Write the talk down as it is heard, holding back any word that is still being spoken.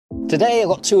Today I've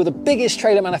got two of the biggest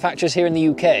trailer manufacturers here in the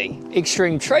UK,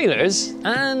 Extreme Trailers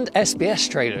and SBS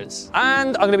Trailers.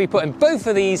 And I'm going to be putting both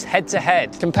of these head to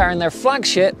head, comparing their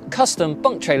flagship custom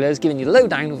bunk trailers, giving you the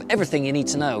lowdown of everything you need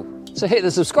to know. So hit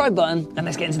the subscribe button and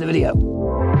let's get into the video.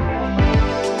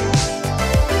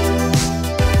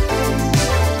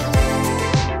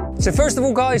 So first of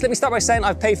all guys, let me start by saying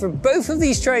I've paid for both of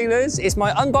these trailers. It's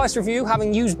my unbiased review,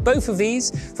 having used both of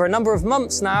these for a number of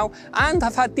months now, and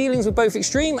I've had dealings with both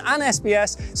Extreme and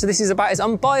SBS, so this is about as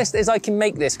unbiased as I can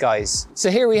make this, guys. So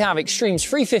here we have Extreme's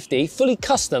 350 fully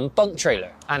custom bunk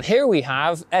trailer. And here we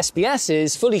have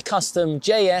SBS's fully custom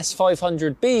JS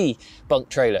 500B bunk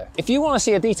trailer. If you want to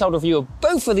see a detailed review of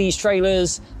both of these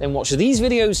trailers, then watch these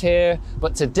videos here.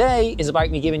 But today is about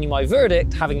me giving you my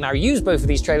verdict, having now used both of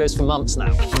these trailers for months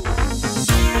now.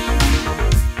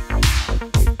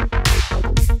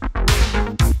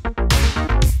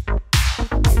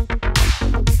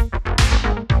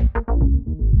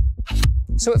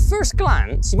 So at first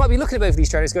glance, you might be looking at both of these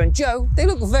trailers going, Joe, they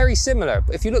look very similar.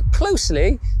 But if you look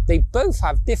closely, they both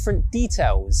have different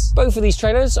details. Both of these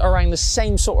trailers are around the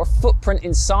same sort of footprint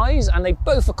in size, and they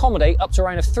both accommodate up to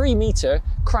around a 3-meter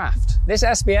craft. This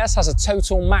SBS has a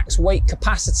total max weight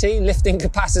capacity, lifting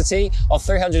capacity of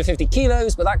 350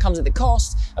 kilos, but that comes at the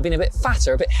cost of being a bit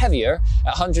fatter, a bit heavier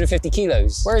at 150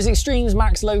 kilos. Whereas Extreme's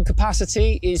max load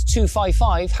capacity is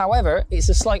 255. However, it's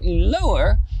a slightly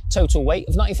lower total weight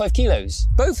of 95 kilos.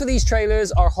 Both of these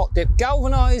trailers are hot dip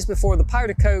galvanized before the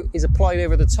powder coat is applied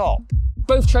over the top.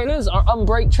 Both trailers are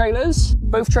unbrake trailers.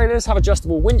 Both trailers have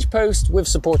adjustable winch post with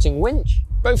supporting winch.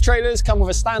 Both trailers come with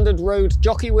a standard road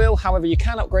jockey wheel, however you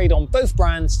can upgrade on both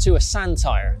brands to a sand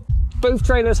tire. Both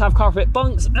trailers have carpet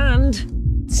bunks and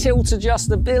tilt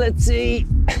adjustability,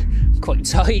 quite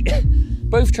tight.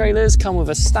 Both trailers come with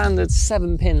a standard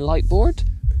 7-pin light board.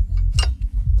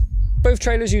 Both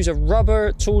trailers use a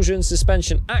rubber torsion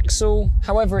suspension axle.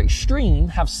 However, Extreme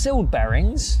have sealed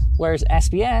bearings, whereas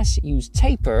SBS use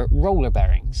taper roller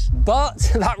bearings. But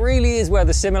that really is where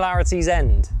the similarities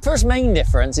end. First main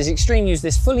difference is Extreme use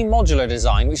this fully modular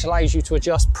design, which allows you to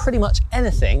adjust pretty much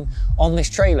anything on this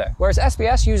trailer. Whereas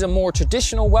SBS use a more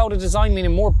traditional welded design,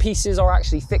 meaning more pieces are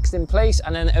actually fixed in place,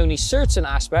 and then only certain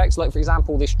aspects, like for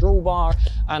example this drawbar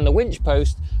and the winch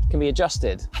post, can be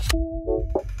adjusted.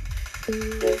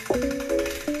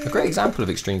 A great example of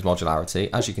Extreme's modularity,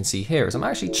 as you can see here, is I'm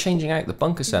actually changing out the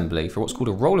bunk assembly for what's called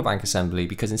a roller bank assembly,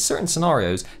 because in certain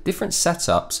scenarios, different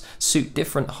setups suit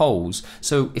different holes.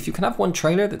 So if you can have one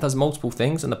trailer that does multiple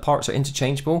things and the parts are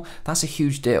interchangeable, that's a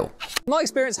huge deal. In my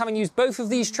experience, having used both of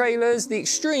these trailers, the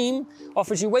Extreme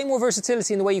offers you way more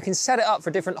versatility in the way you can set it up for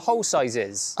different hole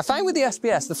sizes. I found with the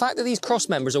SBS, the fact that these cross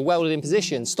members are welded in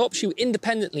position stops you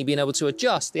independently being able to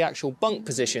adjust the actual bunk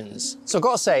positions. So I've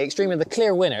got to say, Extreme are the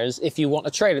clear winners if you want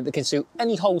a trailer that can suit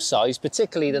any hole size,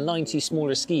 particularly the 90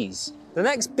 smaller skis. The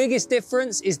next biggest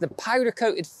difference is the powder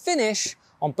coated finish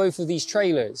on both of these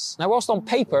trailers. Now, whilst on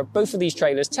paper, both of these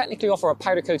trailers technically offer a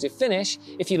powder coated finish,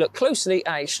 if you look closely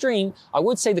at Extreme, I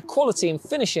would say the quality and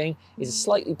finishing is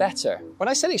slightly better. When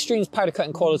I said Extreme's powder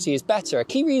coating quality is better, a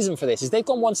key reason for this is they've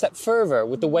gone one step further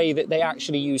with the way that they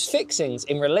actually use fixings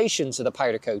in relation to the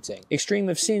powder coating. Extreme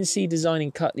have CNC designed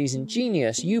and cut these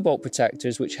ingenious U-bolt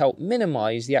protectors which help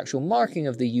minimize the actual marking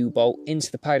of the U-bolt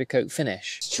into the powder coat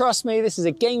finish. Trust me, this is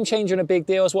a game changer and a big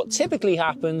deal, as what typically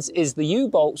happens is the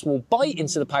U-bolts will bite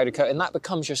into the powder coat and that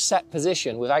becomes your set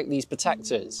position without these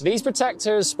protectors. These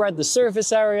protectors spread the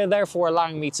surface area, therefore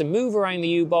allowing me to move around the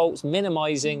U-bolts,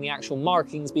 minimizing the actual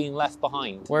markings being left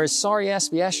behind. Whereas, sorry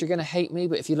SBS, you're gonna hate me,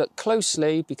 but if you look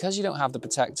closely, because you don't have the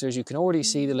protectors, you can already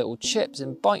see the little chips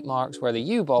and bite marks where the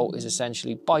U-bolt is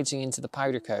essentially biting into the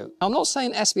powder coat. Now, I'm not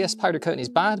saying SBS powder coating is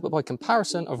bad, but by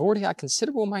comparison, I've already had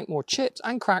considerable amount more chips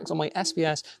and cracks on my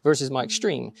SBS versus my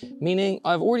Extreme, meaning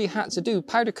I've already had to do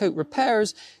powder coat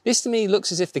repairs. This to me looks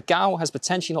as if the gal has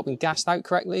potentially not been gassed out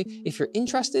correctly. If you're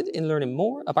interested in learning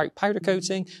more about powder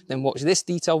coating, then watch this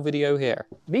detailed video here.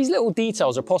 These little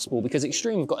details are possible because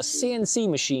Extreme have got a CNC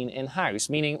machine in-house,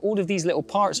 meaning all of these little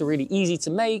parts are really easy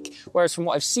to make, whereas from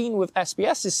what I've seen with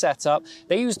SBS's setup,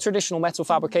 they use traditional metal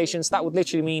fabrications. That would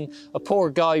literally mean a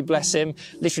poor guy, bless him,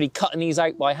 literally cutting these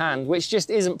out by hand, which just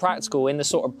isn't practical in the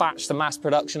sort of batch to mass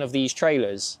production of these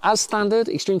trailers. As standard,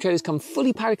 Extreme trailers come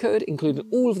fully powder coated, including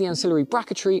all of the ancillary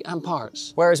bracketry and parts.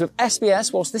 Whereas with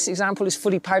SBS, whilst this example is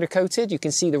fully powder coated, you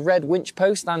can see the red winch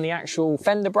post and the actual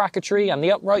fender bracketry and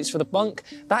the uprights for the bunk.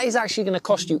 That is actually going to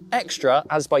cost you extra,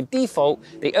 as by default,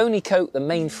 they only coat the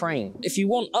main frame. If you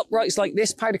want uprights like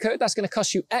this powder coat, that's going to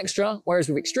cost you extra, whereas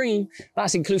with Extreme,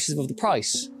 that's inclusive of the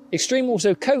price. Extreme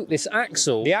also coat this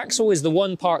axle. The axle is the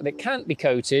one part that can't be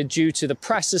coated due to the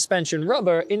press suspension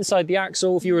rubber inside the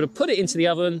axle. If you were to put it into the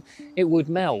oven, it would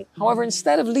melt. However,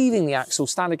 instead of leaving the axle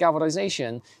standard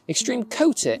galvanization, Extreme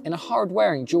coat it in a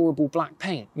hard-wearing, durable black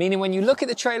paint. Meaning when you look at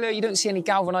the trailer, you don't see any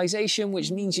galvanization,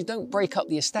 which means you don't break up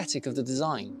the aesthetic of the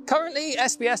design. Currently,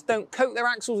 SBS don't coat their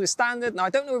axles as standard. Now, I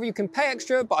don't know if you can pay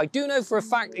extra, but I do know for a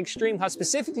fact Extreme has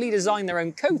specifically designed their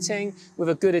own coating with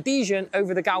a good adhesion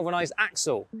over the galvanized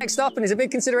axle. Next up, and is a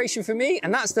big consideration for me,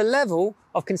 and that's the level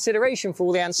of consideration for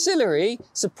all the ancillary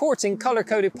supporting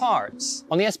color-coded parts.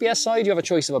 On the SBS side, you have a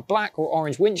choice of a black or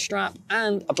orange winch strap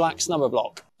and a black snubber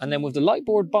block. And then with the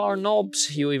lightboard bar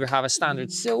knobs, you either have a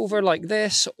standard silver like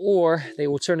this, or they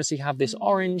alternatively have this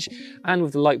orange. And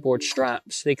with the lightboard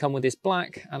straps, they come with this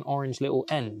black and orange little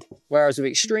end. Whereas with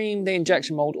Extreme, they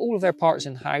injection mold all of their parts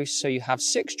in-house, so you have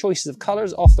 6 choices of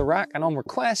colors off the rack, and on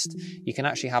request, you can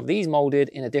actually have these molded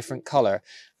in a different color.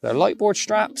 Their lightboard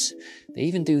straps, they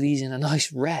even do these in a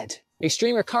nice red.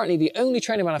 Extreme are currently the only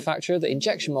trailer manufacturer that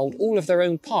injection mold all of their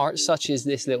own parts, such as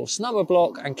this little snubber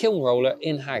block and kiln roller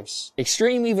in-house.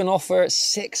 Extreme even offer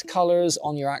 6 colors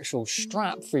on your actual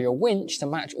strap for your winch to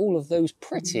match all of those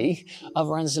pretty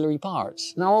other ancillary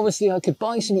parts. Now, obviously I could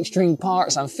buy some Extreme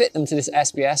parts and fit them to this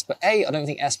SBS, but A, I don't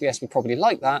think SBS would probably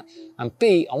like that, and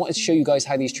B, I wanted to show you guys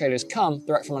how these trailers come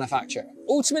direct from manufacturer.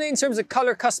 Ultimately, in terms of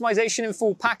color customization and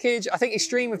full package, I think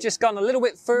Extreme have just gone a little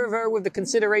bit further with the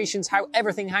considerations how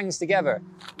everything hangs together.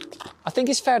 I think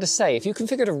it's fair to say, if you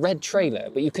configured a red trailer,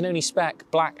 but you can only spec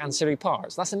black ancillary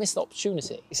parts, that's a missed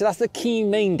opportunity. So that's the key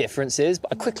main differences,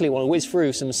 but I quickly want to whiz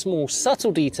through some small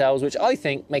subtle details which I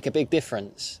think make a big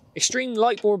difference. Extreme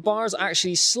lightboard bars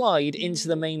actually slide into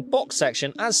the main box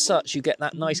section. As such, you get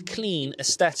that nice clean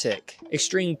aesthetic.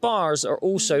 Extreme bars are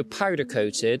also powder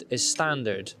coated as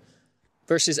standard.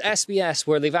 Versus SBS,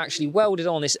 where they've actually welded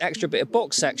on this extra bit of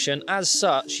box section. As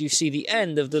such, you see the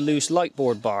end of the loose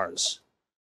lightboard bars.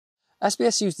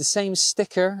 SBS use the same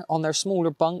sticker on their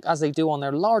smaller bunk as they do on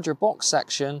their larger box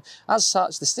section. As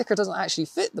such, the sticker doesn't actually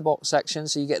fit the box section,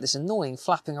 so you get this annoying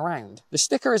flapping around. The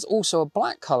sticker is also a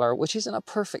black colour, which isn't a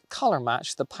perfect colour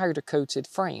match to the powder-coated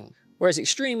frame. Whereas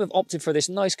Extreme have opted for this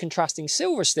nice contrasting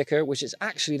silver sticker, which is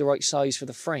actually the right size for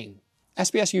the frame.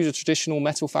 SBS use a traditional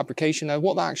metal fabrication. Now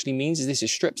what that actually means is this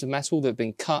is strips of metal that have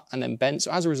been cut and then bent,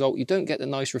 so as a result you don't get the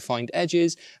nice refined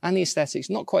edges, and the aesthetics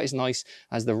not quite as nice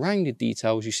as the rounded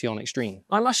details you see on Extreme.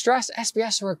 I must stress,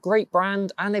 SBS are a great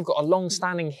brand and they've got a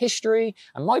long-standing history,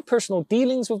 and my personal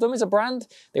dealings with them as a brand,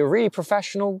 they were really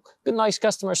professional, good nice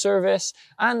customer service,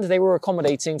 and they were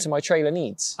accommodating to my trailer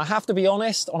needs. I have to be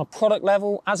honest, on a product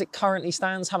level, as it currently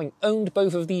stands, having owned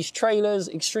both of these trailers,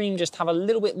 Extreme just have a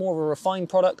little bit more of a refined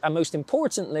product, and most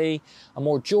importantly, a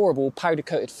more durable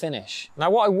powder-coated finish. Now,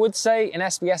 what I would say in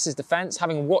SBS's defense,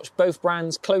 having watched both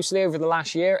brands closely over the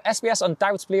last year, SBS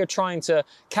undoubtedly are trying to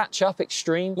catch up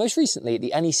Extreme. Most recently, at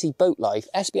the NEC Boat Life,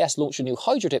 SBS launched a new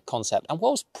hydro-dip concept, and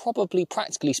whilst probably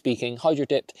practically speaking,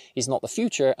 hydro-dip is not the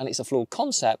future and it's a flawed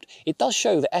concept, it does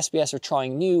show that SBS are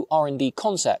trying new R&D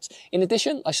concepts. In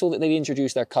addition, I saw that they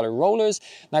introduced their colour rollers.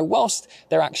 Now, whilst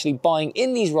they're actually buying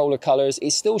in these roller colours,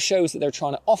 it still shows that they're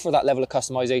trying to offer that level of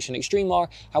customization Extreme are.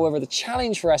 However, the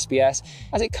challenge for SBS,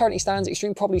 as it currently stands,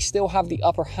 Extreme probably still have the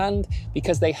upper hand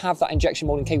because they have that injection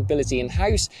molding capability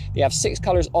in-house. They have 6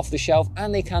 colours off the shelf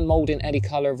and they can mold in any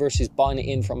colour versus buying it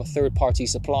in from a third-party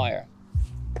supplier.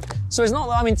 So it's not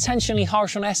that I'm intentionally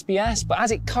harsh on SBS, but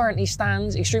as it currently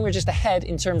stands, Extreme are just ahead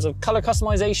in terms of colour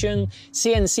customization,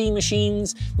 CNC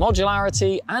machines,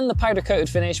 modularity, and the powder-coated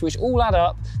finish, which all add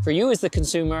up for you as the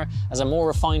consumer as a more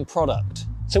refined product.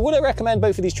 So would I recommend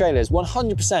both of these trailers?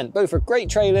 100%. Both are great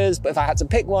trailers, but if I had to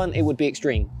pick one, it would be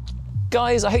Extreme.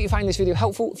 Guys, I hope you found this video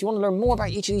helpful. If you want to learn more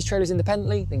about each of these trailers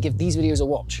independently, then give these videos a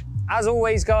watch. As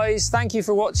always, guys, thank you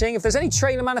for watching. If there's any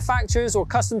trailer manufacturers or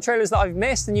custom trailers that I've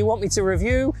missed and you want me to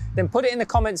review, then put it in the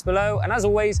comments below. And as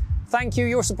always, thank you.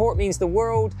 Your support means the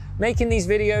world. Making these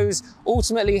videos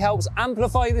ultimately helps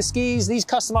amplify the skis. These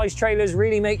customized trailers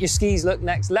really make your skis look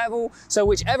next level. So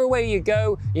whichever way you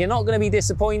go, you're not going to be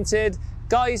disappointed.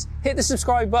 Guys, hit the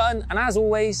subscribe button, and as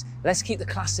always, let's keep the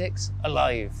classics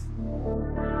alive.